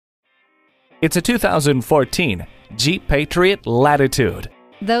It's a 2014 Jeep Patriot Latitude.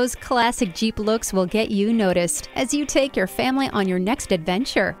 Those classic Jeep looks will get you noticed as you take your family on your next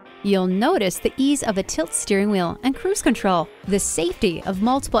adventure. You'll notice the ease of a tilt steering wheel and cruise control, the safety of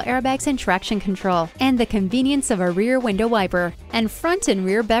multiple airbags and traction control, and the convenience of a rear window wiper and front and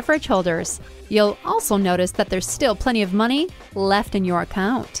rear beverage holders. You'll also notice that there's still plenty of money left in your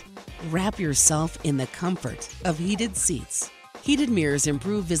account. Wrap yourself in the comfort of heated seats. Heated mirrors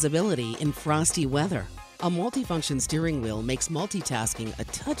improve visibility in frosty weather. A multifunction steering wheel makes multitasking a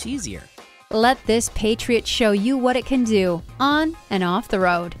touch easier. Let this Patriot show you what it can do on and off the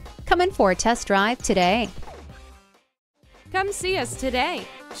road. Come in for a test drive today. Come see us today.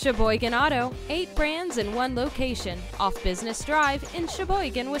 Sheboygan Auto, 8 brands in 1 location, off Business Drive in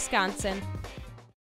Sheboygan, Wisconsin.